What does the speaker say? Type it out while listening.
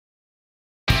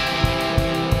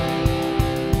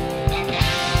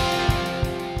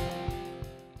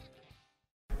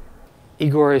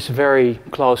Igor is a very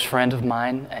close friend of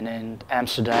mine, and in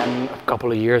Amsterdam a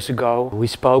couple of years ago we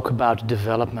spoke about the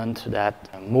development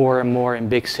that more and more in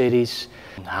big cities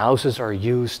houses are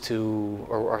used to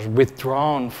or are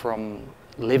withdrawn from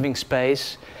living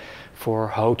space for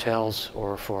hotels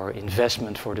or for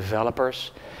investment for developers.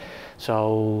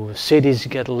 So cities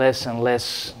get less and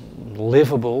less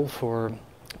livable for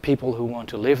people who want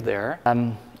to live there.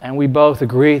 And we both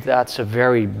agreed that's a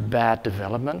very bad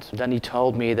development. Then he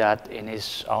told me that in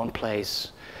his own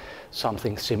place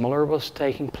something similar was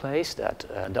taking place, that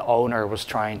the owner was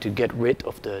trying to get rid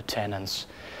of the tenants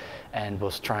and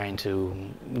was trying to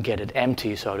get it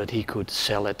empty so that he could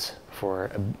sell it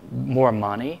for more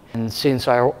money. And since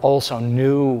I also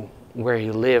knew where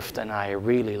he lived and I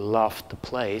really loved the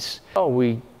place,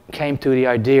 we came to the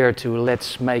idea to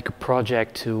let's make a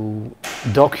project to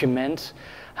document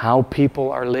how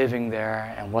people are living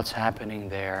there and what's happening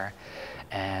there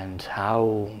and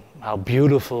how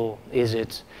beautiful is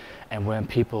it, and when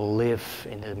people live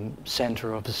in the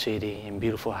center of the city in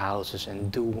beautiful houses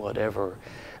and do whatever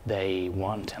they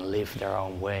want and live their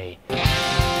own way.